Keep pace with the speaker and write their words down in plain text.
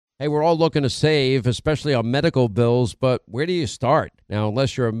Hey, we're all looking to save, especially on medical bills, but where do you start? Now,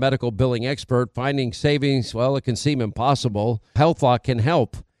 unless you're a medical billing expert, finding savings, well, it can seem impossible. HealthLock can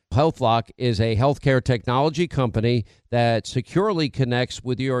help. HealthLock is a healthcare technology company that securely connects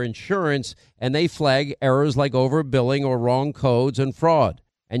with your insurance, and they flag errors like overbilling or wrong codes and fraud.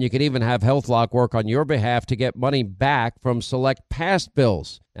 And you can even have HealthLock work on your behalf to get money back from select past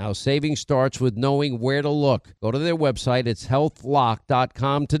bills. Now, saving starts with knowing where to look. Go to their website. It's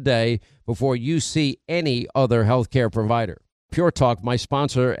healthlock.com today before you see any other healthcare provider. Pure Talk, my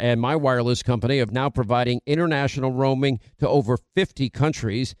sponsor and my wireless company, are now providing international roaming to over 50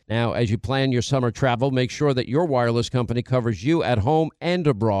 countries. Now, as you plan your summer travel, make sure that your wireless company covers you at home and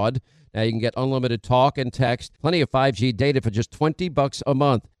abroad. Now, you can get unlimited talk and text, plenty of 5G data for just $20 a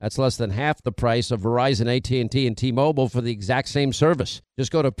month. That's less than half the price of Verizon, AT&T, and T-Mobile for the exact same service.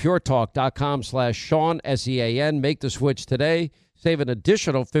 Just go to puretalk.com/Sean, S-E-A-N. Make the switch today. Save an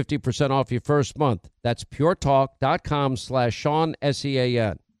additional 50% off your first month. That's puretalk.com/Sean,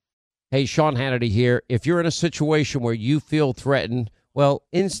 S-E-A-N. Hey, Sean Hannity here. If you're in a situation where you feel threatened, well,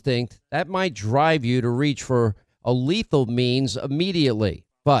 instinct, that might drive you to reach for a lethal means immediately.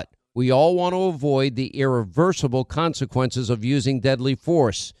 But we all want to avoid the irreversible consequences of using deadly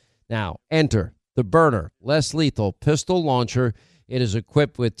force. Now, enter the Byrna less lethal pistol launcher. It is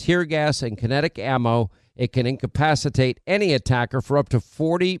equipped with tear gas and kinetic ammo. It can incapacitate any attacker for up to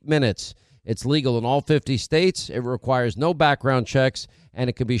 40 minutes. It's legal in all 50 states. It requires no background checks, and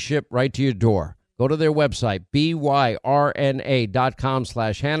it can be shipped right to your door. Go to their website,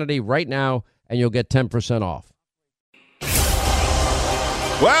 byrna.com/Hannity right now, and you'll get 10% off.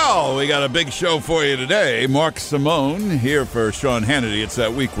 Well, we got a big show for you today. Mark Simone here for Sean Hannity. It's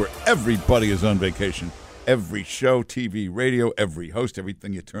that week where everybody is on vacation. Every show, TV, radio, every host,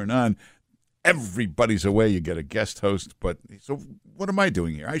 everything you turn on, everybody's away. You get a guest host. But so what am I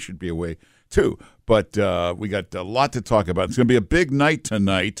doing here? I should be away too. But we got a lot to talk about. It's going to be a big night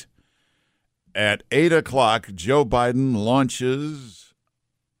tonight. At 8 o'clock, Joe Biden launches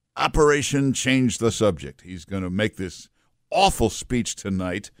Operation Change the Subject. He's going to make this awful speech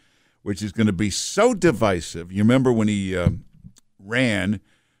tonight, which is going to be so divisive. You remember when he ran,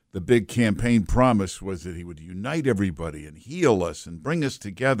 the big campaign promise was that he would unite everybody and heal us and bring us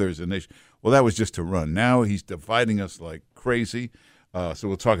together as a nation. Well, that was just to run. Now he's dividing us like crazy. So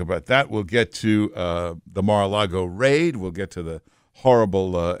we'll talk about that. We'll get to the Mar-a-Lago raid. We'll get to the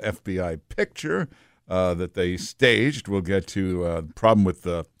horrible FBI picture that they staged. We'll get to the problem with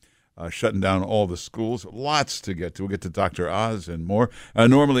the shutting down all the schools. Lots to get to. We'll get to Dr. Oz and more.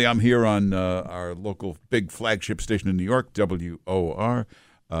 Normally, I'm here on our local big flagship station in New York, WOR,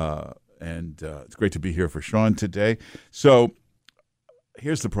 and it's great to be here for Sean today. So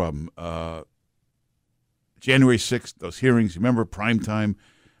here's the problem. January 6th, those hearings, remember, primetime,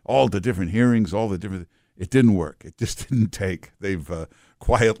 all the different hearings, it didn't work. It just didn't take. They've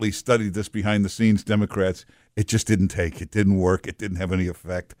quietly studied this behind the scenes, Democrats. It just didn't take. It didn't work. It didn't have any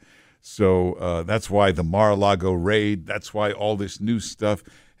effect. So that's why the Mar-a-Lago raid, that's why all this new stuff.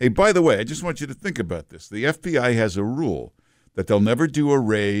 Hey, by the way, I just want you to think about this. The FBI has a rule that they'll never do a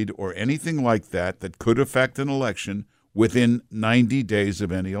raid or anything like that that could affect an election within 90 days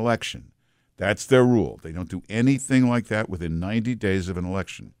of any election. That's their rule. They don't do anything like that within 90 days of an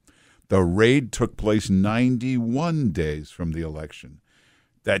election. The raid took place 91 days from the election.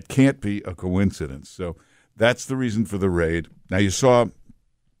 That can't be a coincidence. So that's the reason for the raid. Now, you saw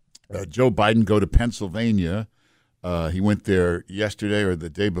Joe Biden go to Pennsylvania. He went there yesterday or the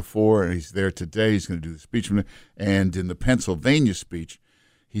day before, and he's there today. He's going to do the speech. And in the Pennsylvania speech,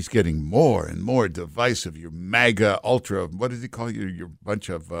 he's getting more and more divisive. Your MAGA ultra, what does he call you? Your bunch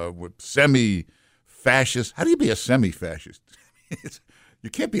of semi-fascists. How do you be a semi-fascist? You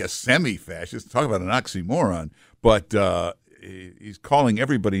can't be a semi-fascist. Talk about an oxymoron. But he's calling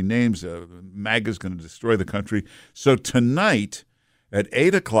everybody names. MAGA's going to destroy the country. So tonight, at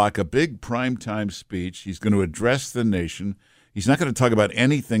 8 o'clock, a big primetime speech. He's going to address the nation. He's not going to talk about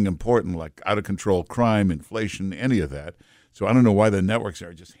anything important like out-of-control crime, inflation, any of that. So I don't know why the networks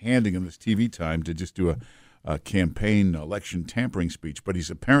are just handing him this TV time to just do a campaign election tampering speech. But he's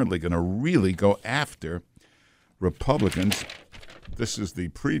apparently going to really go after Republicans. This is the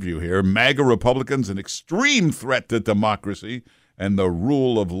preview here. MAGA Republicans, an extreme threat to democracy and the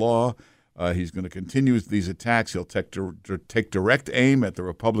rule of law. He's going to continue these attacks. He'll take direct aim at the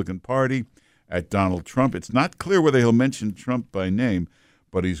Republican Party, at Donald Trump. It's not clear whether he'll mention Trump by name,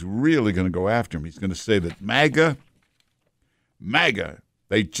 but he's really going to go after him. He's going to say that MAGA,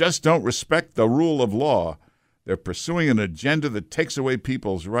 they just don't respect the rule of law. They're pursuing an agenda that takes away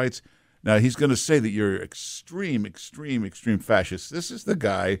people's rights. Now, he's going to say that you're extreme fascist. This is the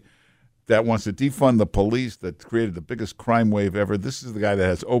guy that wants to defund the police, that created the biggest crime wave ever. This is the guy that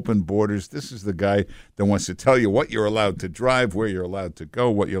has open borders. This is the guy that wants to tell you what you're allowed to drive, where you're allowed to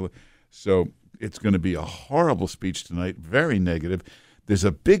go, So it's going to be a horrible speech tonight, very negative. There's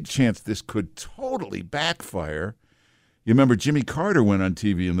a big chance this could totally backfire. You remember Jimmy Carter went on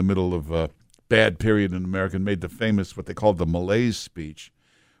TV in the middle of a bad period in America and made the famous, what they called the malaise speech,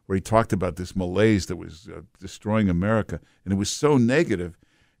 where he talked about this malaise that was destroying America. And it was so negative,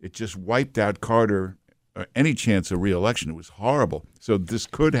 it just wiped out Carter, any chance of re-election. It was horrible. So this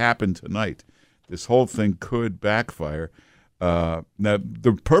could happen tonight. This whole thing could backfire. Now,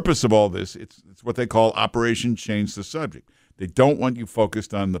 the purpose of all this, it's what they call Operation Change the Subject. They don't want you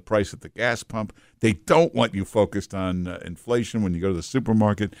focused on the price at the gas pump. They don't want you focused on inflation when you go to the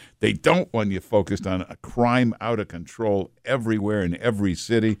supermarket. They don't want you focused on a crime out of control everywhere in every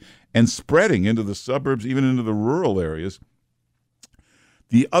city and spreading into the suburbs, even into the rural areas.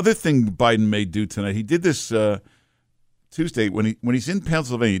 The other thing Biden may do tonight, he did this Tuesday when he's in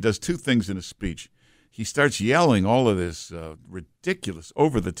Pennsylvania. He does two things in a speech. He starts yelling all of this ridiculous,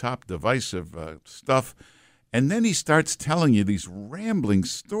 over-the-top, divisive stuff, and then he starts telling you these rambling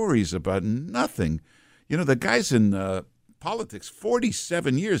stories about nothing. You know, the guy's in politics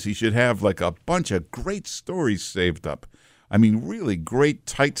 47 years. He should have like a bunch of great stories saved up. I mean, really great,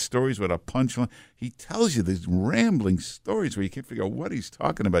 tight stories with a punchline. He tells you these rambling stories where you can't figure out what he's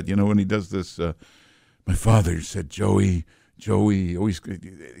talking about. You know, when he does this, my father said, Joey, always,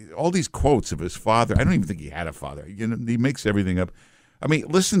 all these quotes of his father. I don't even think he had a father. You know, he makes everything up. I mean,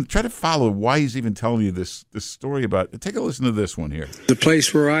 listen, try to follow why he's even telling you this story about. Take a listen to this one here. The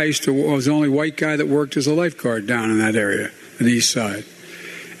place where I was the only white guy that worked as a lifeguard down in that area, on the east side.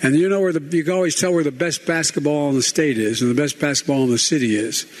 And you know you can always tell where the best basketball in the state is and the best basketball in the city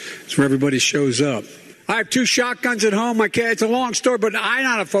is. It's where everybody shows up. I have 2 shotguns at home. It's a long story, but I'm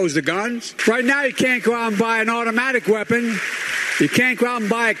not opposed to guns. Right now, you can't go out and buy an automatic weapon. You can't go out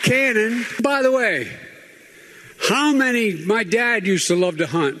and buy a cannon. By the way, my dad used to love to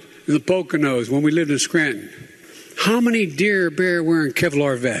hunt in the Poconos when we lived in Scranton. How many deer bear wearing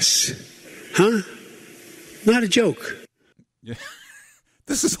Kevlar vests? Huh? Not a joke. Yeah.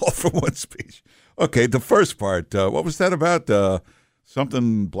 This is all from one speech. Okay, the first part, what was that about?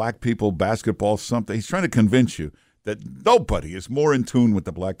 Something black people, basketball, something. He's trying to convince you that nobody is more in tune with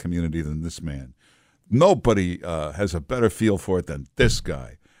the black community than this man. Nobody has a better feel for it than this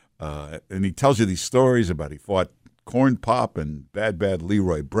guy. And he tells you these stories about he fought Corn Pop and bad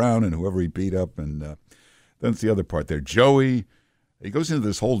Leroy Brown and whoever he beat up. And then it's the other part there. Joey. He goes into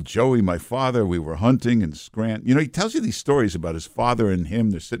this whole Joey, my father, we were hunting in Scranton. You know, he tells you these stories about his father and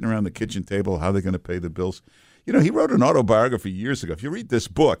him. They're sitting around the kitchen table. How they're going to pay the bills. You know, he wrote an autobiography years ago. If you read this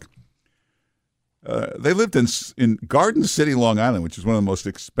book, they lived in Garden City, Long Island, which is one of the most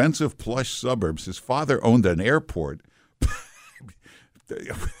expensive plush suburbs. His father owned an airport. So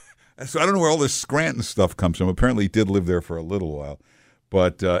I don't know where all this Scranton stuff comes from. Apparently he did live there for a little while.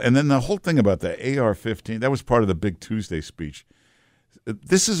 But and then the whole thing about the AR-15, that was part of the big Tuesday speech.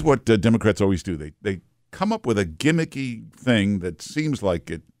 This is what Democrats always do. They come up with a gimmicky thing that seems like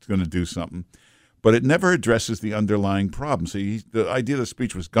it's going to do something, but it never addresses the underlying problem. So the idea of the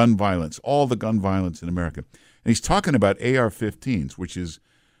speech was gun violence, all the gun violence in America. And he's talking about AR-15s, which is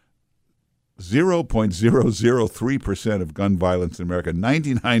 0.003% of gun violence in America.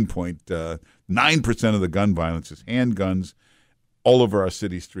 99.9% of the gun violence is handguns all over our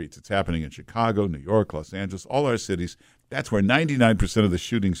city streets. It's happening in Chicago, New York, Los Angeles, all our cities. That's where 99% of the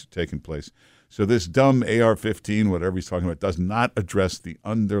shootings are taking place. So this dumb AR-15, whatever he's talking about, does not address the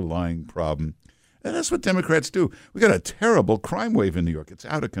underlying problem. And that's what Democrats do. We got a terrible crime wave in New York. It's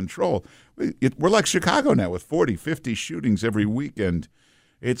out of control. We're like Chicago now with 40, 50 shootings every weekend.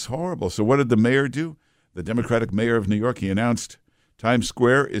 It's horrible. So what did the mayor do? The Democratic mayor of New York, he announced Times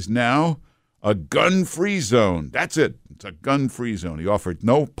Square is now a gun-free zone. That's it. It's a gun-free zone. He offered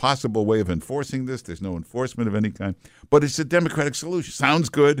no possible way of enforcing this. There's no enforcement of any kind. But it's a Democratic solution. Sounds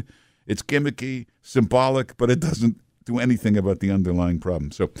good. It's gimmicky, symbolic, but it doesn't do anything about the underlying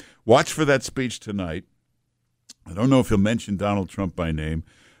problem. So watch for that speech tonight. I don't know if he'll mention Donald Trump by name.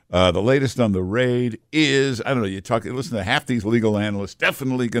 The latest on the raid is, I don't know, listen to half these legal analysts,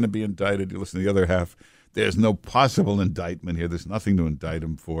 definitely going to be indicted. You listen to the other half, there's no possible indictment here. There's nothing to indict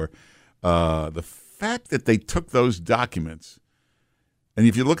him for. The fact that they took those documents, and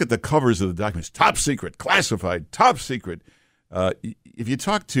if you look at the covers of the documents, top secret, classified, top secret. If you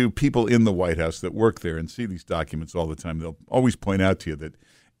talk to people in the White House that work there and see these documents all the time, they'll always point out to you that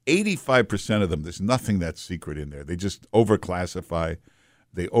 85% of them, there's nothing that's secret in there. They just overclassify.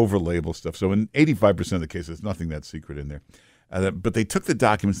 They overlabel stuff. So in 85% of the cases, there's nothing that secret in there. But they took the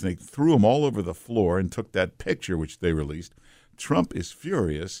documents and they threw them all over the floor and took that picture, which they released. Trump is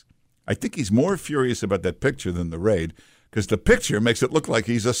furious. I think he's more furious about that picture than the raid, because the picture makes it look like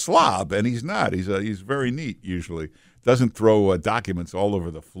he's a slob, and he's not. He's very neat usually. Doesn't throw documents all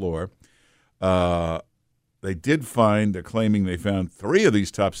over the floor. They did find, they're claiming they found 3 of these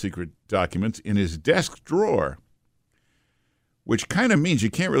top secret documents in his desk drawer, which kind of means you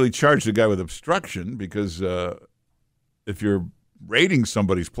can't really charge the guy with obstruction, because if you're raiding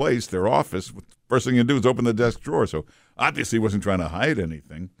somebody's place, their office, the first thing you do is open the desk drawer. So obviously he wasn't trying to hide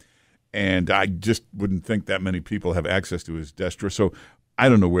anything. And I just wouldn't think that many people have access to his desk drawer. So I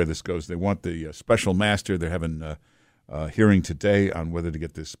don't know where this goes. They want the special master. They're having a hearing today on whether to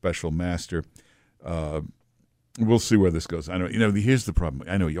get this special master. We'll see where this goes. I know. Here's the problem.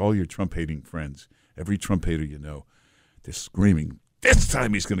 I know all your Trump-hating friends, every Trump hater you know, they're screaming, this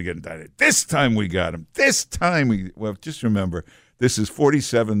time he's going to get indicted. This time we got him. This time well, just remember, this is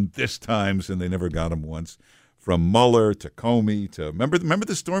 47 this times, and they never got him once. From Mueller to Comey to remember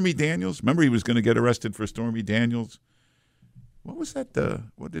the Stormy Daniels? Remember he was going to get arrested for Stormy Daniels? What was that?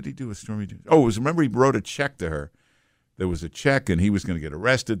 What did he do with Stormy Daniels? Oh, remember he wrote a check to her. There was a check, and he was going to get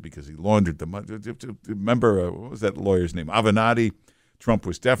arrested because he laundered the money. Remember, what was that lawyer's name? Avenatti. Trump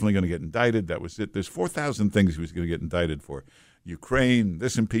was definitely going to get indicted. That was it. There's 4,000 things he was going to get indicted for. Ukraine,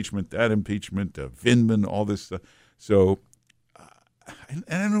 this impeachment, that impeachment, Vindman, all this stuff. So, and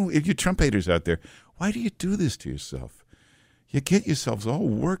I don't know, if you Trump haters out there, why do you do this to yourself? You get yourselves all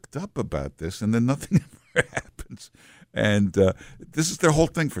worked up about this, and then nothing ever happens. And this is their whole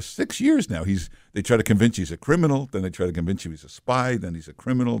thing for 6 years now. They try to convince you he's a criminal, then they try to convince you he's a spy, then he's a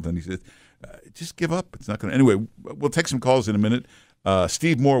criminal, then he's just give up. It's not going to. Anyway, we'll take some calls in a minute.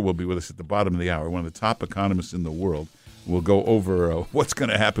 Steve Moore will be with us at the bottom of the hour, one of the top economists in the world. We'll go over what's going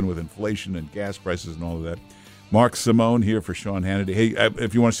to happen with inflation and gas prices and all of that. Mark Simone here for Sean Hannity. Hey,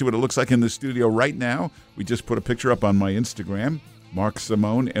 if you want to see what it looks like in the studio right now, we just put a picture up on my Instagram, Mark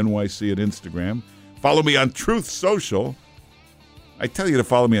Simone, NYC at Instagram. Follow me on Truth Social. I tell you to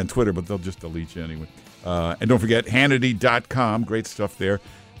follow me on Twitter, but they'll just delete you anyway. And don't forget, Hannity.com. Great stuff there.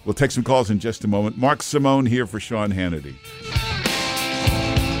 We'll take some calls in just a moment. Mark Simone here for Sean Hannity.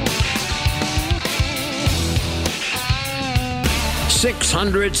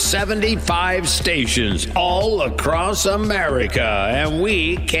 675 stations all across America, and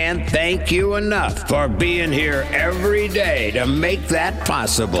we can't thank you enough for being here every day to make that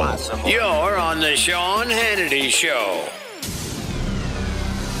possible. You're on the Sean Hannity Show.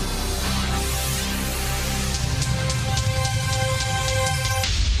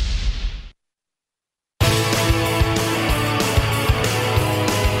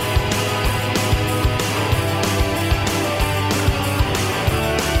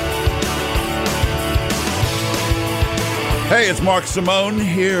 Hey, it's Mark Simone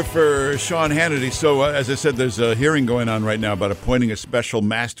here for Sean Hannity. So, as I said, there's a hearing going on right now about appointing a special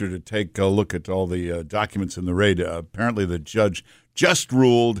master to take a look at all the documents in the raid. Apparently, the judge just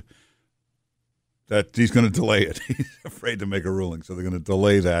ruled that he's going to delay it. He's afraid to make a ruling, so they're going to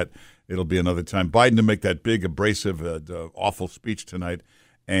delay that. It'll be another time. Biden to make that big, abrasive, awful speech tonight,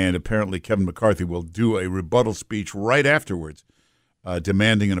 and apparently Kevin McCarthy will do a rebuttal speech right afterwards,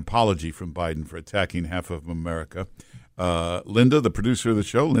 demanding an apology from Biden for attacking half of America. Linda, the producer of the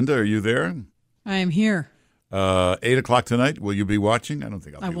show. Linda, are you there? I am here. 8 o'clock tonight. Will you be watching? I don't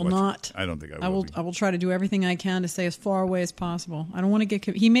think I'll be watching. I will not. I don't think I will. I will try to do everything I can to stay as far away as possible. I don't want to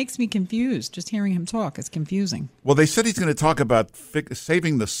get. He makes me confused. Just hearing him talk is confusing. Well, they said he's going to talk about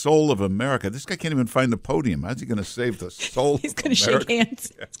saving the soul of America. This guy can't even find the podium. How's he going to save the soul? He's going to shake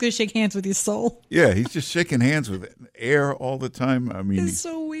hands. He's going to shake hands with his soul. Yeah, he's just shaking hands with air all the time. I mean, it's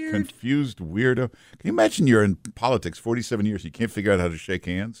so weird. Confused weirdo. Can you imagine you're in politics 47 years, you can't figure out how to shake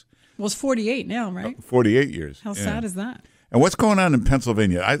hands? Well, it's 48 now, right? 48 years. How sad is that? And what's going on in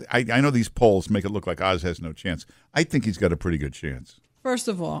Pennsylvania? I know these polls make it look like Oz has no chance. I think he's got a pretty good chance. First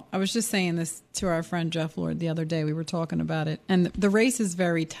of all, I was just saying this to our friend Jeff Lord the other day. We were talking about it. And the race is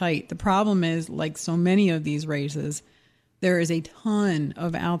very tight. The problem is, like so many of these races, there is a ton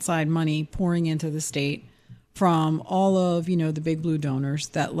of outside money pouring into the state from all of, the big blue donors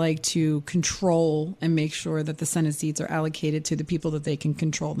that like to control and make sure that the Senate seats are allocated to the people that they can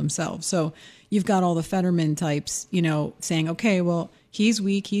control themselves. So you've got all the Fetterman types, saying, okay, well, he's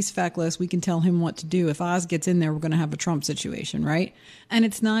weak, he's feckless, we can tell him what to do. If Oz gets in there, we're going to have a Trump situation, right? And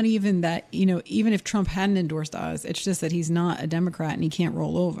it's not even that, even if Trump hadn't endorsed Oz, it's just that he's not a Democrat and he can't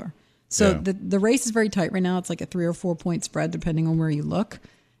roll over. So the race is very tight right now. It's like a 3 or 4 point spread, depending on where you look.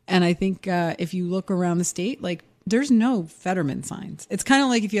 And I think if you look around the state, like there's no Fetterman signs. It's kind of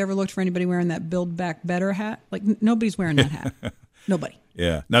like if you ever looked for anybody wearing that Build Back Better hat. Like, nobody's wearing that hat. Nobody.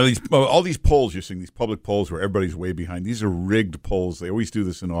 Yeah. Now, all these polls you're seeing, these public polls where everybody's way behind, these are rigged polls. They always do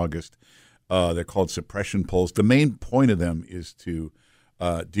this in August. They're called suppression polls. The main point of them is to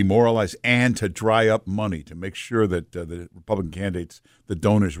demoralize and to dry up money, to make sure that the Republican candidates, the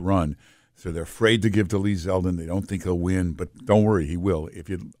donors, run. So they're afraid to give to Lee Zeldin. They don't think he'll win, but don't worry, he will. If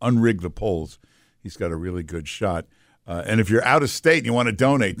you unrig the polls, he's got a really good shot. And if you're out of state and you want to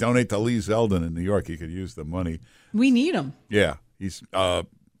donate to Lee Zeldin in New York. You could use the money. We need him. Yeah. He's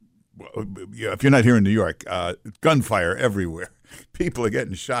if you're not here in New York, gunfire everywhere. People are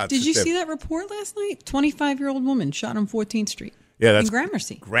getting shots. Did you see that report last night? 25-year-old woman shot on 14th Street. Yeah, that's in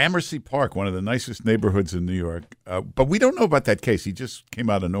Gramercy. Gramercy Park, one of the nicest neighborhoods in New York. But we don't know about that case. He just came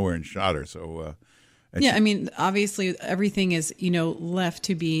out of nowhere and shot her. So, yeah, I mean, obviously everything is, left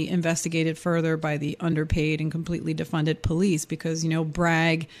to be investigated further by the underpaid and completely defunded police because,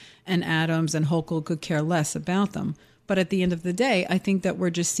 Bragg and Adams and Hochul could care less about them. But at the end of the day, I think that we're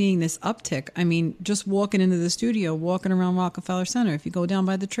just seeing this uptick. I mean, just walking into the studio, walking around Rockefeller Center, if you go down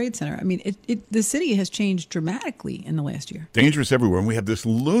by the Trade Center, I mean, the city has changed dramatically in the last year. Dangerous everywhere. And we have this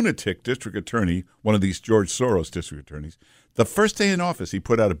lunatic district attorney, one of these George Soros district attorneys. The first day in office, he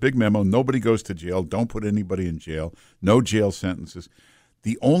put out a big memo. Nobody goes to jail. Don't put anybody in jail. No jail sentences.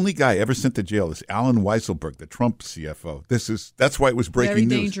 The only guy ever sent to jail is Alan Weisselberg, the Trump CFO. That's why it was breaking news.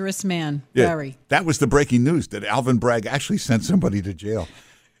 Very dangerous man. Yeah, very. That was the breaking news, that Alvin Bragg actually sent somebody to jail.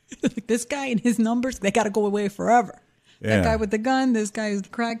 This guy and his numbers, they got to go away forever. Yeah. That guy with the gun, this guy who's the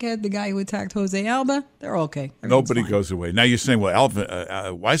crackhead, the guy who attacked Jose Alba, they're okay. Nobody goes away. Now you're saying, well, Alvin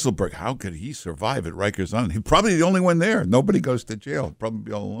Weisselberg, how could he survive at Rikers Island? He's probably the only one there. Nobody goes to jail. He'll probably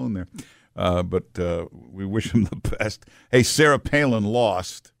be all alone there. But we wish him the best. Hey, Sarah Palin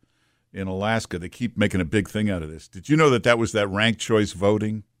lost in Alaska. They keep making a big thing out of this. Did you know that was that ranked choice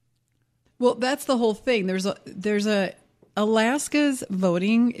voting? Well, that's the whole thing. There's a Alaska's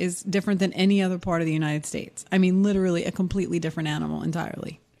voting is different than any other part of the United States. I mean, literally a completely different animal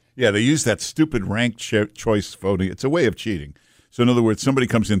entirely. Yeah, they use that stupid ranked choice voting. It's a way of cheating. So in other words, somebody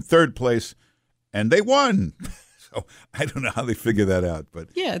comes in third place and they won. So I don't know how they figure that out, but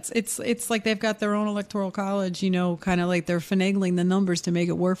yeah, it's like they've got their own electoral college, kind of like they're finagling the numbers to make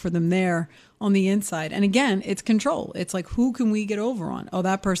it work for them there on the inside. And again, it's control. It's like, who can we get over on? Oh,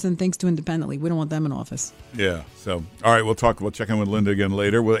 that person thinks too independently. We don't want them in office. Yeah. So all right, we'll check in with Linda again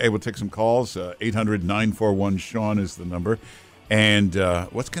later. We'll take some calls. 800-941-SEAN is the number. And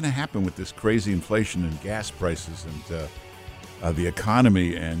what's going to happen with this crazy inflation and gas prices and the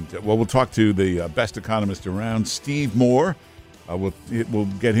economy, and we'll talk to the best economist around, Steve Moore. We'll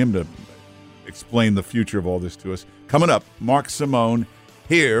get him to explain the future of all this to us. Coming up, Mark Simone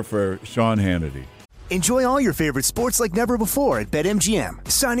here for Sean Hannity. Enjoy all your favorite sports like never before at BetMGM.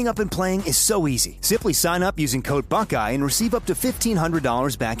 Signing up and playing is so easy. Simply sign up using code Buckeye and receive up to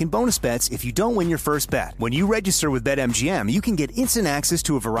 $1,500 back in bonus bets if you don't win your first bet. When you register with BetMGM, you can get instant access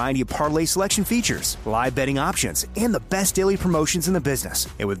to a variety of parlay selection features, live betting options, and the best daily promotions in the business.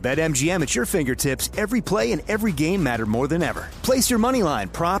 And with BetMGM at your fingertips, every play and every game matter more than ever. Place your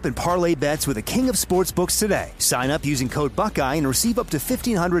moneyline, prop, and parlay bets with the king of sportsbooks today. Sign up using code Buckeye and receive up to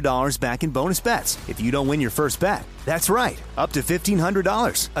 $1,500 back in bonus bets if you don't win your first bet. That's right, up to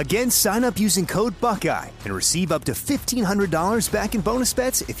 $1,500. Again, sign up using code Buckeye and receive up to $1,500 back in bonus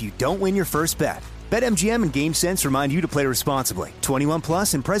bets if you don't win your first bet. BetMGM and GameSense remind you to play responsibly. 21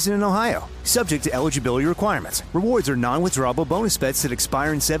 plus and present in Ohio. Subject to eligibility requirements. Rewards are non-withdrawable bonus bets that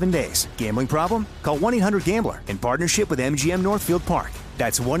expire in 7 days. Gambling problem? Call 1-800-GAMBLER in partnership with MGM Northfield Park.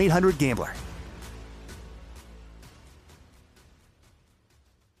 That's 1-800-GAMBLER.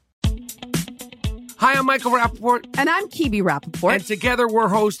 Hi, I'm Michael Rappaport. And I'm Kibi Rappaport. And together we're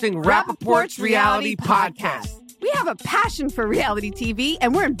hosting Rappaport's Reality Podcast. We have a passion for reality TV,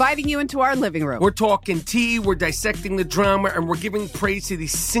 and we're inviting you into our living room. We're talking tea, we're dissecting the drama, and we're giving praise to the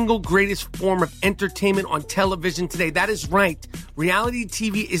single greatest form of entertainment on television today. That is right. Reality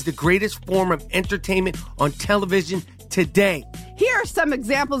TV is the greatest form of entertainment on television today. Here are some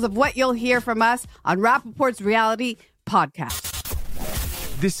examples of what you'll hear from us on Rappaport's Reality Podcast.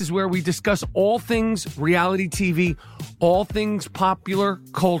 This is where we discuss all things reality TV, all things popular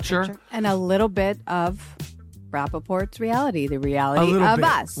culture. And a little bit of Rappaport's reality, the reality of bit.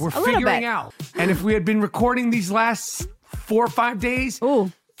 Us. We're figuring out. And if we had been recording these last 4 or 5 days,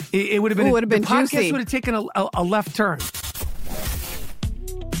 it would have been, the podcast juicy. would have taken a left turn.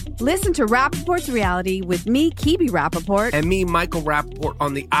 Listen to Rappaport's Reality with me, Kibi Rappaport. And me, Michael Rappaport,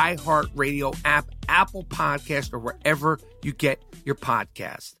 on the iHeartRadio app, Apple Podcast, or wherever you get your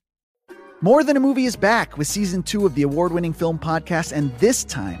podcast. More Than a Movie is back with Season 2 of the award-winning film podcast, and this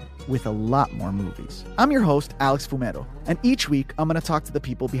time with a lot more movies. I'm your host, Alex Fumero, and each week I'm going to talk to the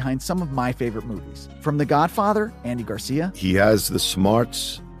people behind some of my favorite movies. From The Godfather, Andy Garcia. He has the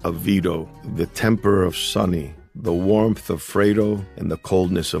smarts of Vito, the temper of Sonny, the warmth of Fredo, and the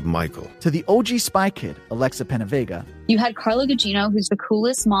coldness of Michael. To the OG Spy Kid, Alexa Penavega. You had Carla Gugino, who's the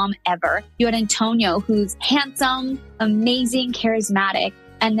coolest mom ever. You had Antonio, who's handsome, amazing, charismatic.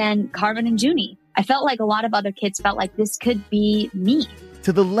 And then Carmen and Junie. I felt like a lot of other kids felt like this could be me.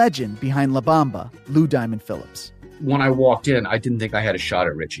 To the legend behind La Bamba, Lou Diamond Phillips. When I walked in, I didn't think I had a shot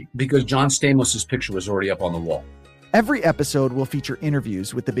at Richie because John Stamos' picture was already up on the wall. Every episode will feature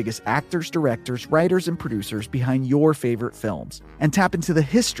interviews with the biggest actors, directors, writers, and producers behind your favorite films and tap into the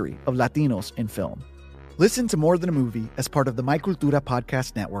history of Latinos in film. Listen to More Than a Movie as part of the My Cultura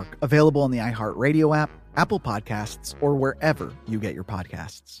Podcast Network, available on the iHeartRadio app, Apple Podcasts, or wherever you get your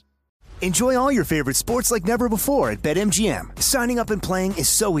podcasts. Enjoy all your favorite sports like never before at BetMGM. Signing up and playing is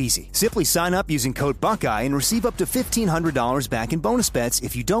so easy. Simply sign up using code Buckeye and receive up to $1,500 back in bonus bets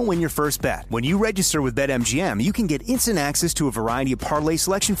if you don't win your first bet. When you register with BetMGM, you can get instant access to a variety of parlay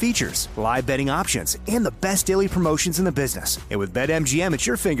selection features, live betting options, and the best daily promotions in the business. And with BetMGM at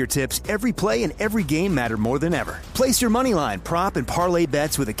your fingertips, every play and every game matter more than ever. Place your moneyline, prop, and parlay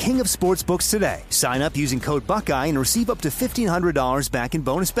bets with the king of sportsbooks today. Sign up using code Buckeye and receive up to $1,500 back in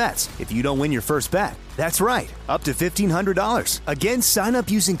bonus bets if you don't win your first bet. That's right, up to $1,500. Again, sign up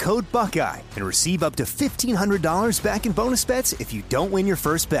using code Buckeye and receive up to $1,500 back in bonus bets if you don't win your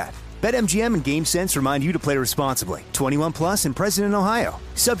first bet. BetMGM and GameSense remind you to play responsibly. 21 plus and present in Ohio.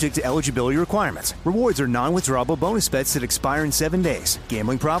 Subject to eligibility requirements. Rewards are non-withdrawable bonus bets that expire in 7 days.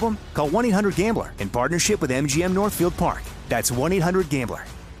 Gambling problem? Call 1-800-GAMBLER in partnership with MGM Northfield Park. That's 1-800-GAMBLER.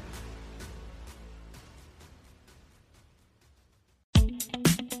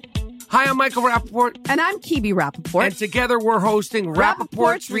 Hi, I'm Michael Rappaport. And I'm Kibi Rappaport. And together we're hosting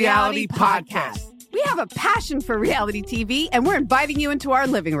Rappaport's Reality Podcast. We have a passion for reality TV, and we're inviting you into our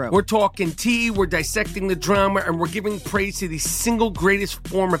living room. We're talking tea, we're dissecting the drama, and we're giving praise to the single greatest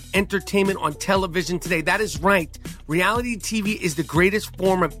form of entertainment on television today. That is right. Reality TV is the greatest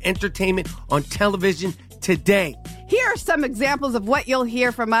form of entertainment on television today. Here are some examples of what you'll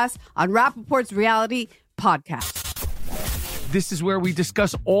hear from us on Rappaport's Reality Podcast. This is where we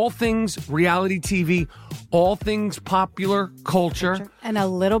discuss all things reality TV, all things popular culture. And a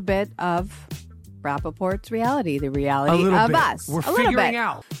little bit of Rappaport's reality, the reality of bit. us. We're figuring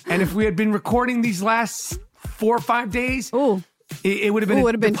out. And if we had been recording these last 4 or 5 days, it would have been,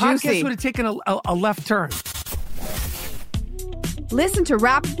 the podcast juicy. would have taken a left turn. Listen to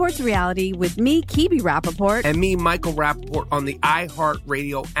Rappaport's Reality with me, Kibi Rappaport. And me, Michael Rappaport, on the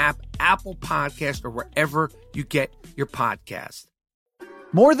iHeartRadio app, Apple Podcast, or wherever you get your podcast.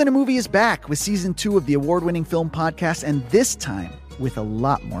 More Than a Movie is back with Season 2 of the award-winning film podcast, and this time with a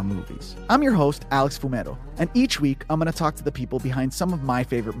lot more movies. I'm your host, Alex Fumero, and each week I'm going to talk to the people behind some of my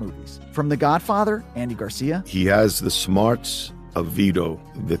favorite movies. From The Godfather, Andy Garcia. He has the smarts of Vito,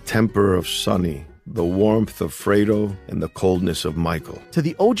 the temper of Sonny, the warmth of Fredo, and the coldness of Michael. To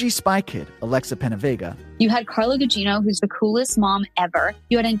the OG Spy Kid, Alexa Penavega. You had Carla Gugino, who's the coolest mom ever.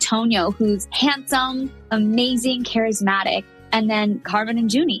 You had Antonio, who's handsome, amazing, charismatic. And then Carmen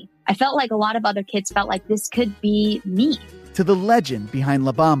and Junie. I felt like a lot of other kids felt like this could be me. To the legend behind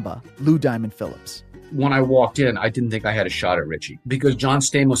La Bamba, Lou Diamond Phillips. When I walked in, I didn't think I had a shot at Richie because John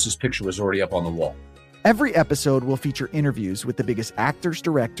Stamos' picture was already up on the wall. Every episode will feature interviews with the biggest actors,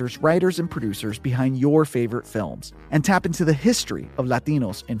 directors, writers, and producers behind your favorite films and tap into the history of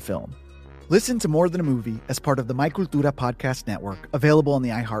Latinos in film. Listen to More Than a Movie as part of the My Cultura Podcast Network, available on the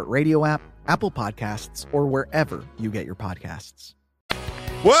iHeartRadio app, Apple Podcasts, or wherever you get your podcasts.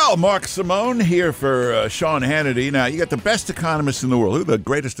 Well, Mark Simone here for Sean Hannity. Now, you got the best economists in the world. Who are the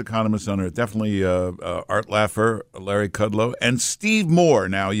greatest economists on earth? Definitely Art Laffer, Larry Kudlow, and Steve Moore.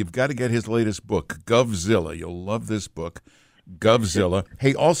 Now, you've got to get his latest book, Govzilla. You'll love this book, Govzilla.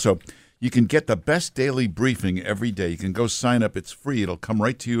 Hey, also, you can get the best daily briefing every day. You can go sign up. It's free. It'll come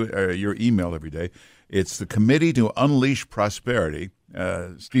right to you, your email every day. It's the Committee to Unleash Prosperity.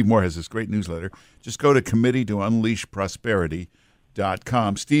 Steve Moore has this great newsletter. Just go to committeetounleashprosperity.com.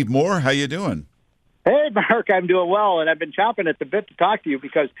 Steve Moore, how you doing? Hey, Mark, I'm doing well, and I've been chomping at the bit to talk to you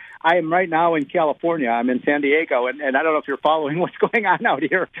because I am right now in California. I'm in San Diego, and I don't know if you're following what's going on out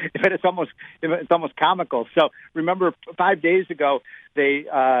here, but it's almost comical. So remember 5 days ago,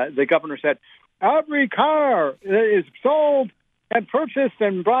 the governor said, every car that is sold and purchased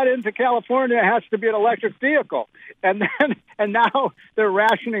and brought into California has to be an electric vehicle. And now they're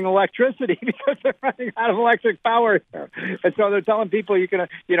rationing electricity because they're running out of electric power here. And so they're telling people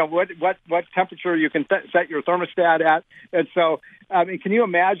what temperature you can set your thermostat at. And so, I mean, can you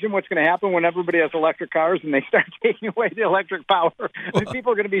imagine what's going to happen when everybody has electric cars and they start taking away the electric power? I mean,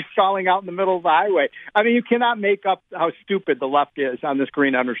 people are going to be stalling out in the middle of the highway. I mean, you cannot make up how stupid the left is on this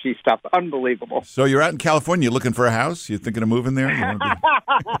green energy stuff. Unbelievable. So you're out in California looking for a house? You thinking of moving there?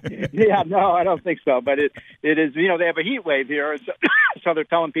 Yeah, no, I don't think so. But it is, they have a heat wave here. So they're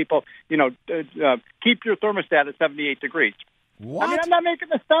telling people, keep your thermostat at 78 degrees. What? I mean, I'm not making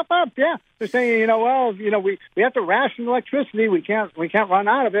this stuff up. Yeah, they're saying, we have to ration electricity. We can't run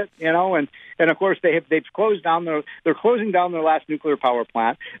out of it. And of course they've closed down they're closing down their last nuclear power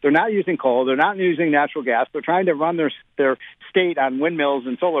plant. They're not using coal. They're not using natural gas. They're trying to run their state on windmills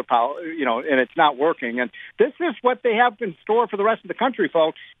and solar power. And it's not working. And this is what they have in store for the rest of the country,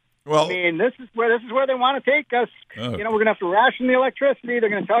 folks. Well, I mean, this is where they want to take us. We're going to have to ration the electricity. They're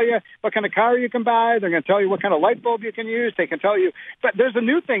going to tell you what kind of car you can buy. They're going to tell you what kind of light bulb you can use. They can tell you. But there's a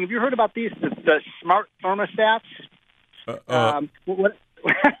new thing. Have you heard about these, the smart thermostats? A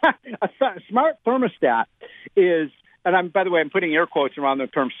smart thermostat is, and by the way, I'm putting air quotes around the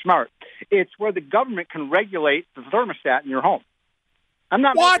term smart. It's where the government can regulate the thermostat in your home. I'm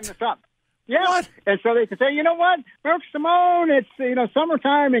not making this up. Yeah, what? And so they can say, you know what, Mark Simone, it's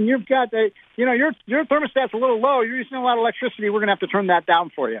summertime, and you've got your thermostat's a little low. You're using a lot of electricity. We're going to have to turn that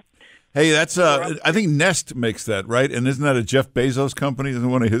down for you. Hey, that's I think Nest makes that, right? And isn't that a Jeff Bezos company? Isn't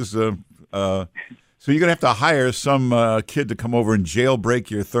one of his? So you're going to have to hire some kid to come over and jailbreak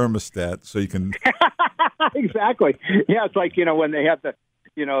your thermostat so you can. Exactly. Yeah, it's like when they have the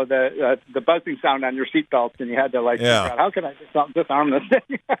buzzing sound on your seatbelts, and you had to figure out, how can I disarm this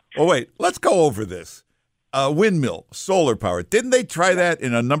thing? Well, wait, let's go over this. Windmill, solar power. Didn't they try that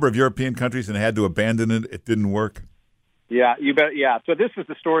in a number of European countries and had to abandon it? It didn't work. Yeah, you bet. Yeah. So this is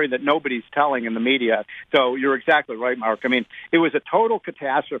the story that nobody's telling in the media. So you're exactly right, Mark. I mean, it was a total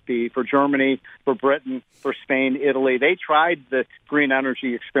catastrophe for Germany, for Britain, for Spain, Italy. They tried the green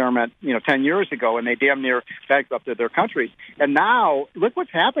energy experiment, 10 years ago, and they damn near bankrupted their countries. And now, look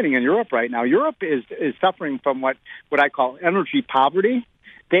what's happening in Europe right now. Europe is suffering from what I call energy poverty.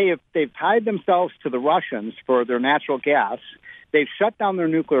 They've tied themselves to the Russians for their natural gas. They've shut down their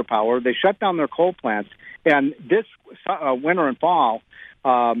nuclear power. They shut down their coal plants. And this winter and fall,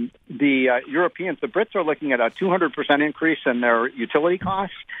 the Europeans, the Brits are looking at a 200% increase in their utility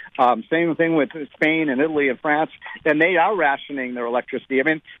costs. Same thing with Spain and Italy and France. And they are rationing their electricity. I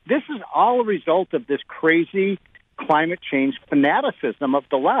mean, this is all a result of this crazy climate change fanaticism of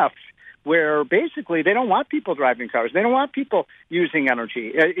the left, where basically they don't want people driving cars. They don't want people using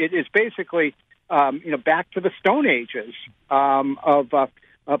energy. It is basically, back to the Stone Ages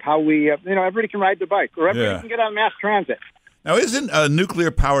of how we, everybody can ride their bike or everybody can get on mass transit. Now, isn't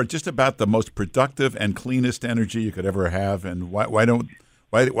nuclear power just about the most productive and cleanest energy you could ever have? And why don't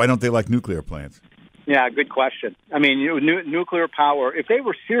they like nuclear plants? Yeah, good question. I mean, nuclear power, if they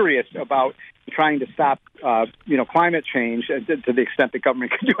were serious about trying to stop, climate change to the extent the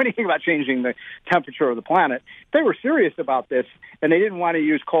government could do anything about changing the temperature of the planet, if they were serious about this and they didn't want to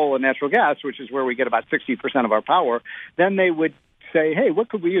use coal and natural gas, which is where we get about 60% of our power, then they would say, hey, what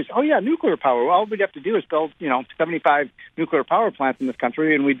could we use? Oh, yeah, nuclear power. All we'd have to do is build, 75 nuclear power plants in this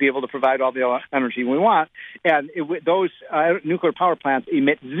country, and we'd be able to provide all the energy we want. And those nuclear power plants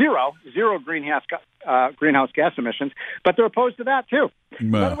emit zero greenhouse gas emissions, but they're opposed to that, too.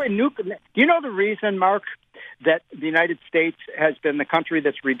 By the way, do you know the reason, Mark, that the United States has been the country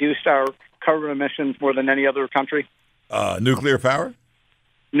that's reduced our carbon emissions more than any other country? Nuclear power?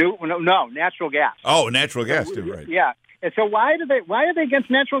 No, natural gas. Oh, natural gas, too, right. Yeah. And so why are they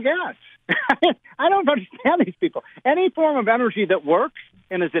against natural gas? I don't understand these people. Any form of energy that works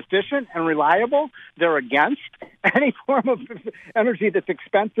and is efficient and reliable, they're against. Any form of energy that's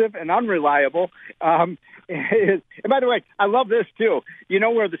expensive and unreliable and by the way, I love this too. You know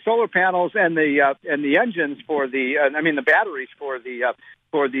where the solar panels and the engines for the batteries for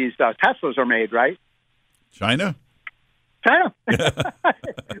these Teslas are made, right? China. We're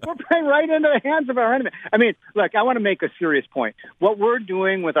playing right into the hands of our enemy. I mean, look, I want to make a serious point. What we're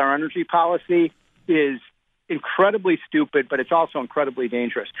doing with our energy policy is incredibly stupid, but it's also incredibly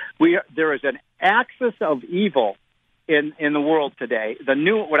dangerous. There is an axis of evil in the world today,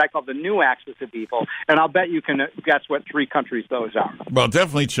 what I call the new axis of evil, and I'll bet you can guess what three countries those are. Well,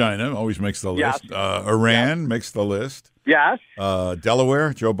 definitely China always makes the list. Yes. Iran makes the list. Yes.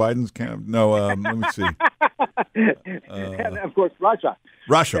 Delaware, Joe Biden's camp. No, let me see. And of course, Russia.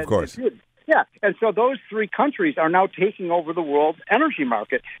 Russia, of course. Yeah, and so those three countries are now taking over the world's energy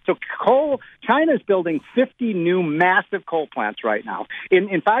market. So China's building 50 new massive coal plants right now.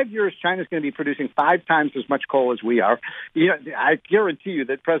 In 5 years, China's going to be producing 5 times as much coal as we are. I guarantee you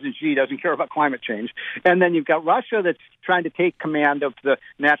that President Xi doesn't care about climate change. And then you've got Russia that's trying to take command of the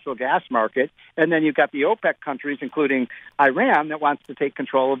natural gas market. And then you've got the OPEC countries, including Iran, that wants to take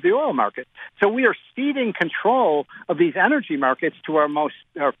control of the oil market. So we are ceding control of these energy markets to our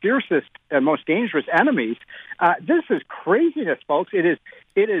fiercest and most dangerous enemies. This is craziness, folks. It is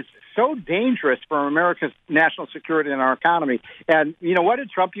so dangerous for America's national security and our economy. And, what did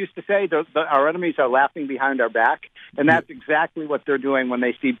Trump used to say? Our enemies are laughing behind our back. And that's exactly what they're doing when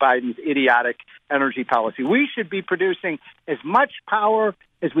they see Biden's idiotic energy policy. We should be producing as much power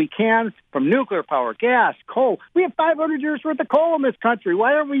as we can from nuclear power, gas, coal. We have 500 years worth of coal in this country.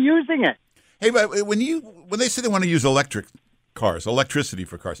 Why aren't we using it? Hey, but when they say they want to use electricity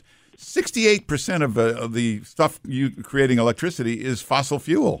for cars, 68% of the stuff creating electricity is fossil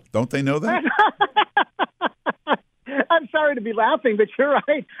fuel. Don't they know that? I'm sorry to be laughing, but you're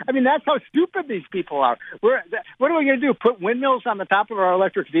right. I mean, that's how stupid these people are. What are we going to do? Put windmills on the top of our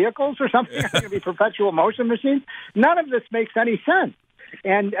electric vehicles or something? Are going to be perpetual motion machines? None of this makes any sense.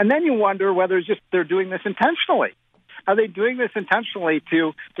 And then you wonder whether they're doing this intentionally. Are they doing this intentionally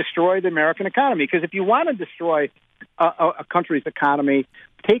to destroy the American economy? Because if you want to destroy a country's economy,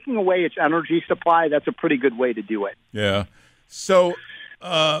 taking away its energy supply, that's a pretty good way to do it. Yeah. So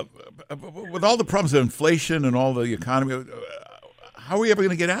with all the problems of inflation and all the economy, how are we ever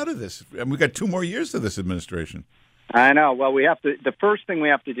going to get out of this? I mean, we've got 2 more years to this administration. I know. Well, the first thing we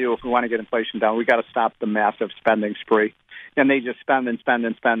have to do if we want to get inflation down, we got to stop the massive spending spree. And they just spend and spend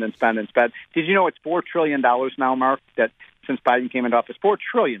and spend and spend and spend. Did you know it's $4 trillion now, Mark, that since Biden came into office? $4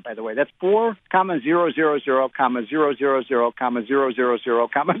 trillion, by the way. That's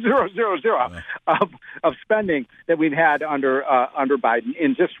 4,000,000,000,000,000 of spending that we've had under Biden.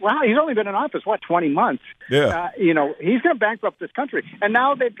 In just he's only been in office 20 months. Yeah. He's going to bankrupt this country. And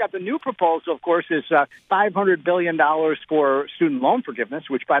now they've got the new proposal, of course, is $500 billion for student loan forgiveness.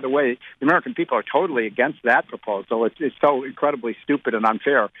 Which, by the way, the American people are totally against that proposal. It's so incredibly stupid and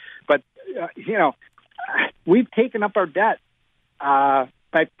unfair. But we've taken up our debt by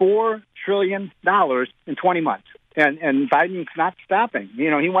 $4 trillion in 20 months. And Biden's not stopping.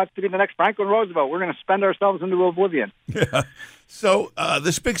 He wants to be the next Franklin Roosevelt. We're going to spend ourselves into oblivion. Yeah. So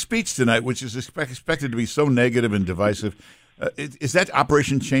this big speech tonight, which is expected to be so negative and divisive, is that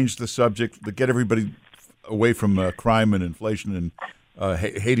Operation Change the Subject to get everybody away from crime and inflation and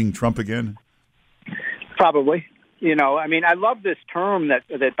hating Trump again? Probably. I love this term that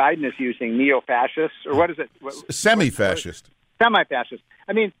Biden is using, neo-fascist, or what is it? Semi-fascist. Semi-fascist.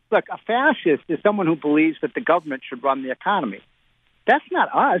 I mean, look, a fascist is someone who believes that the government should run the economy. That's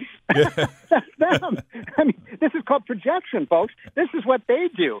not us. Yeah. That's them. I mean, this is called projection, folks. This is what they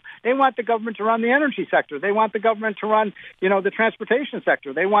do. They want the government to run the energy sector. They want the government to run, the transportation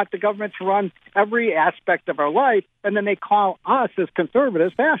sector. They want the government to run every aspect of our life, and then they call us as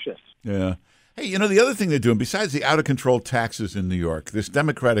conservatives fascists. Yeah. Hey, the other thing they're doing, besides the out-of-control taxes in New York, this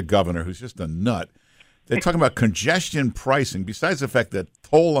Democratic governor who's just a nut, they're talking about congestion pricing. Besides the fact that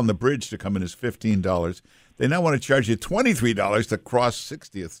toll on the bridge to come in is $15, they now want to charge you $23 to cross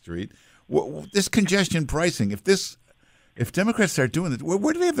 60th Street. This congestion pricing, if Democrats start doing this,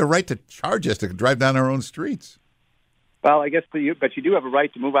 where do they have the right to charge us to drive down our own streets? Well, I guess but you do have a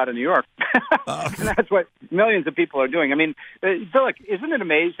right to move out of New York. And that's what millions of people are doing. I mean, Philip, isn't it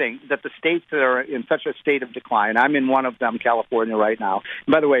amazing that the states that are in such a state of decline, I'm in one of them, California, right now.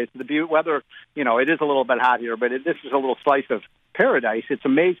 And by the way, the weather, it is a little bit hot here, but this is a little slice of paradise. It's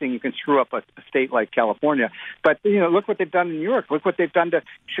amazing you can screw up a state like California. But, look what they've done in New York. Look what they've done to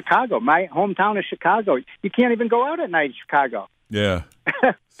Chicago. My hometown is Chicago. You can't even go out at night in Chicago. Yeah.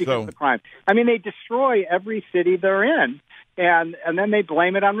 Because of the crime. I mean, they destroy every city they're in, and then they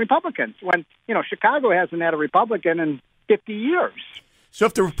blame it on Republicans when, Chicago hasn't had a Republican in 50 years. So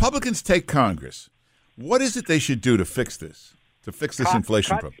if the Republicans take Congress, what is it they should do to fix this,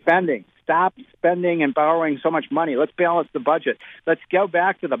 inflation problem? Spending. Stop spending and borrowing so much money. Let's balance the budget. Let's go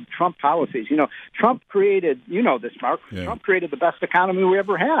back to the Trump policies. Trump created, this, Mark, yeah. Trump created the best economy we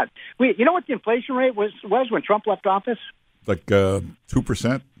ever had. You know what the inflation rate was when Trump left office? Like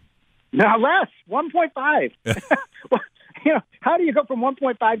 2%? No, less, 1.5. how do you go from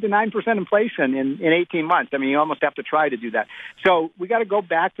 1.5 to 9% inflation in 18 months? I mean, you almost have to try to do that. So we got to go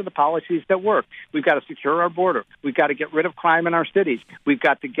back to the policies that work. We've got to secure our border. We've got to get rid of crime in our cities. We've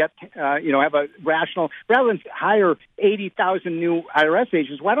got to get, have a rational, rather than hire 80,000 new IRS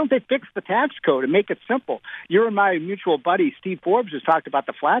agents, why don't they fix the tax code and make it simple? You and my mutual buddy, Steve Forbes, has talked about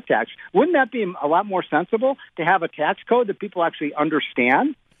the flat tax. Wouldn't that be a lot more sensible to have a tax code that people actually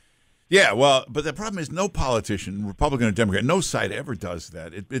understand? Yeah, well, but the problem is no politician, Republican or Democrat, no side ever does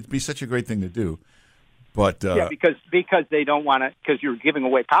that. It'd be such a great thing to do. But because they don't want to, because you're giving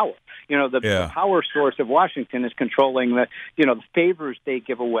away power. The power source of Washington is controlling the favors they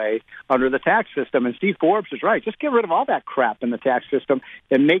give away under the tax system. And Steve Forbes is right. Just get rid of all that crap in the tax system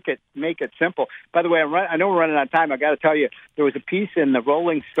and make it simple. By the way, I know we're running out of time. I got to tell you, there was a piece in the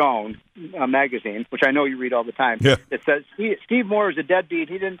Rolling Stone magazine, which I know you read all the time. Yeah. That says Steve Moore is a deadbeat.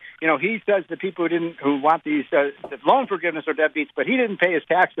 He didn't. He says the people who want these loan forgiveness are deadbeats, but he didn't pay his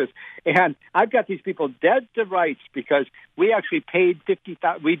taxes. And I've got these people dead to rights because we actually paid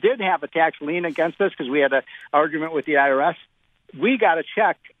 $50,000. We did have a tax lien against us because we had an argument with the IRS. We got a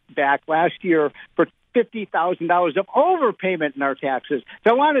check back last year for $50,000 of overpayment in our taxes. So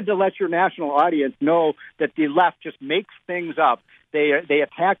I wanted to let your national audience know that the left just makes things up. They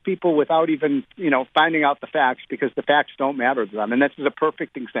attack people without even finding out the facts because the facts don't matter to them, and this is a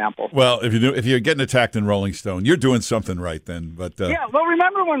perfect example. Well, if you're getting attacked in Rolling Stone, you're doing something right then. But well,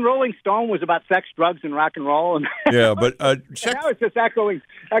 remember when Rolling Stone was about sex, drugs, and rock and roll? And yeah, but check. Now it's just echoing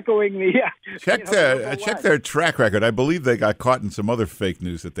the. Check their track record. I believe they got caught in some other fake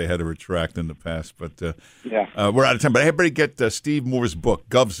news that they had to retract in the past. But we're out of time. But everybody get Steve Moore's book,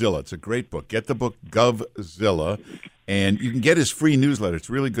 Govzilla. It's a great book. Get the book, Govzilla. And you can get his free newsletter. It's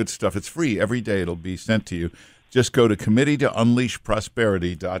really good stuff. It's free every day. It'll be sent to you. Just go to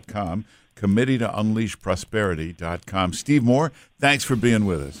committeetounleashprosperity.com, committeetounleashprosperity.com. Steve Moore, thanks for being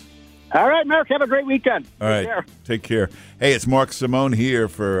with us. All right, Mark, have a great weekend. All right, take care. Hey, it's Mark Simone here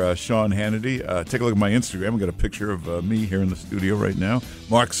for Sean Hannity. Take a look at my Instagram. I've got a picture of me here in the studio right now.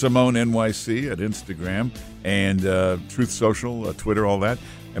 Mark Simone NYC at Instagram and Truth Social, Twitter, all that.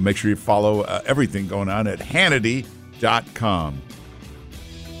 And make sure you follow everything going on at Hannity.com.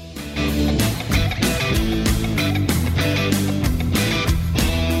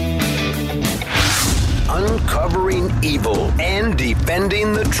 Uncovering evil and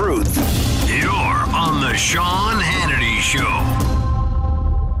defending the truth. You're on the Sean Hannity Show.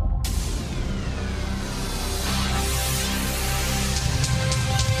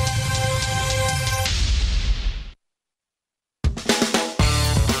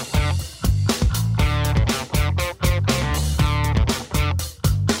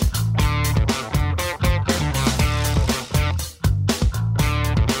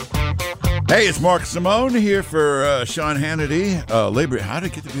 Hey, it's Mark Simone here for Sean Hannity. How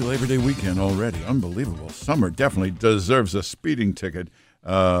did it get to be Labor Day weekend already? Unbelievable. Summer definitely deserves a speeding ticket.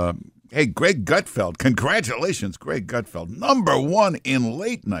 Hey, Greg Gutfeld. Congratulations, Greg Gutfeld. Number one in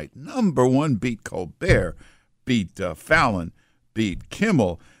late night. Number one, beat Colbert, beat Fallon, beat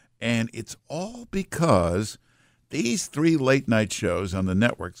Kimmel. And it's all because these three late night shows on the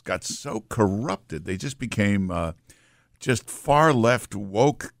networks got so corrupted. They just became just far left,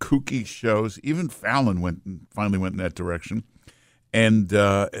 woke, kooky shows. Even Fallon finally went in that direction, and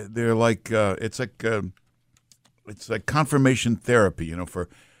they're like it's like confirmation therapy, For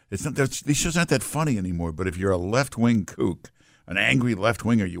these shows aren't that funny anymore. But if you're a left wing kook, an angry left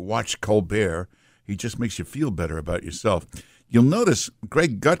winger, you watch Colbert. He just makes you feel better about yourself. You'll notice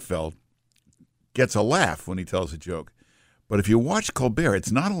Greg Gutfeld gets a laugh when he tells a joke. But if you watch Colbert,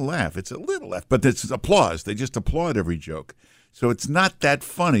 it's not a laugh. It's a little laugh, but it's applause. They just applaud every joke. So it's not that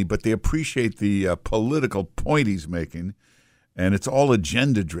funny, but they appreciate the political point he's making. And it's all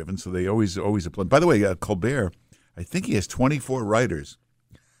agenda-driven, so they always applaud. By the way, Colbert, I think he has 24 writers.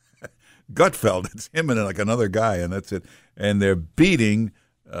 Gutfeld, it's him and like another guy, and that's it. And they're beating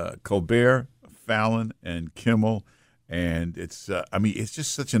Colbert, Fallon, and Kimmel. And it's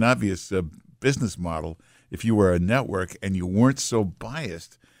just such an obvious business model. If you were a network and you weren't so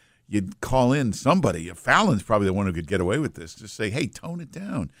biased, you'd call in somebody. Fallon's probably the one who could get away with this. Just say, hey, tone it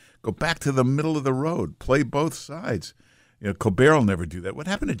down. Go back to the middle of the road. Play both sides. Colbert will never do that. What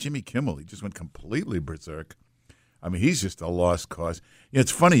happened to Jimmy Kimmel? He just went completely berserk. I mean, he's just a lost cause.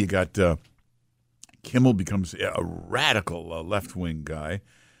 It's funny. You got Kimmel becomes a radical left-wing guy.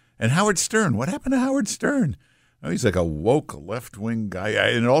 And Howard Stern. What happened to Howard Stern? Oh, he's like a woke left-wing guy.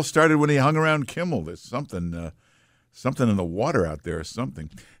 And it all started when he hung around Kimmel. There's something something in the water out there or something.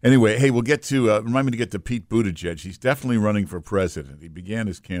 Anyway, hey, we'll get to remind me to get to Pete Buttigieg. He's definitely running for president. He began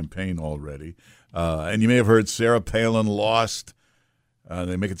his campaign already. And you may have heard Sarah Palin lost.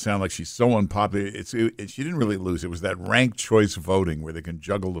 They make it sound like she's so unpopular. She didn't really lose. It was that ranked choice voting where they can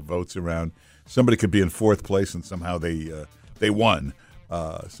juggle the votes around. Somebody could be in fourth place and somehow they won.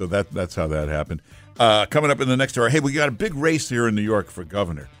 So that's how that happened. Coming up in the next hour, hey, we got a big race here in New York for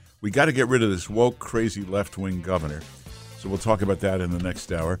governor. We got to get rid of this woke, crazy left-wing governor. So we'll talk about that in the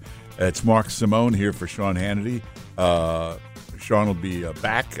next hour. It's Mark Simone here for Sean Hannity. Sean will be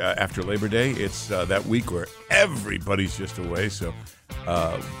back after Labor Day. It's that week where everybody's just away. So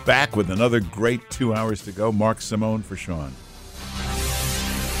back with another great 2 hours to go. Mark Simone for Sean.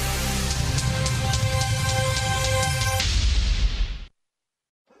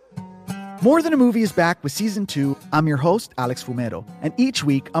 More Than a Movie is back with Season 2. I'm your host, Alex Fumero, and each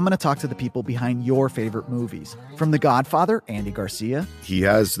week I'm going to talk to the people behind your favorite movies. From The Godfather, Andy Garcia. He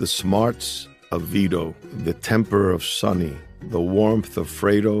has the smarts of Vito, the temper of Sonny, the warmth of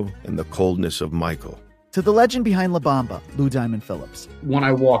Fredo, and the coldness of Michael. To the legend behind La Bamba, Lou Diamond Phillips. When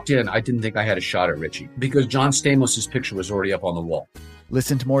I walked in, I didn't think I had a shot at Richie because John Stamos' picture was already up on the wall.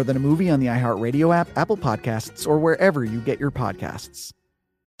 Listen to More Than a Movie on the iHeartRadio app, Apple Podcasts, or wherever you get your podcasts.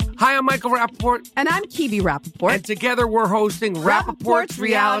 Hi, I'm Michael Rappaport. And I'm Kibi Rappaport. And together we're hosting Rappaport's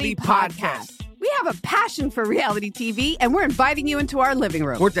Reality Podcast. We have a passion for reality TV, and we're inviting you into our living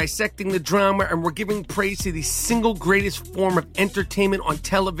room. We're dissecting the drama, and we're giving praise to the single greatest form of entertainment on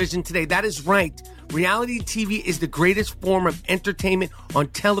television today. That is right. Reality TV is the greatest form of entertainment on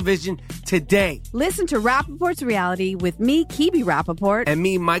television today. Listen to Rappaport's Reality with me, Kibi Rappaport. And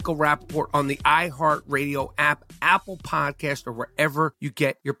me, Michael Rappaport, on the iHeartRadio app, Apple Podcast, or wherever you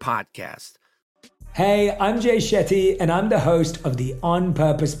get your podcast. Hey, I'm Jay Shetty, and I'm the host of the On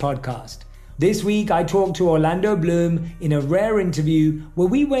Purpose podcast. This week, I talked to Orlando Bloom in a rare interview where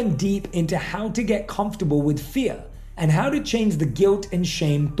we went deep into how to get comfortable with fear and how to change the guilt and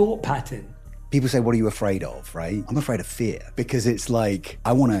shame thought pattern. People say, what are you afraid of, right? I'm afraid of fear because it's like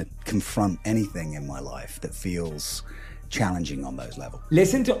I want to confront anything in my life that feels challenging on those levels.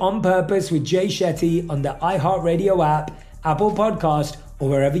 Listen to On Purpose with Jay Shetty on the iHeartRadio app, Apple Podcast, or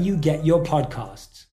wherever you get your podcasts.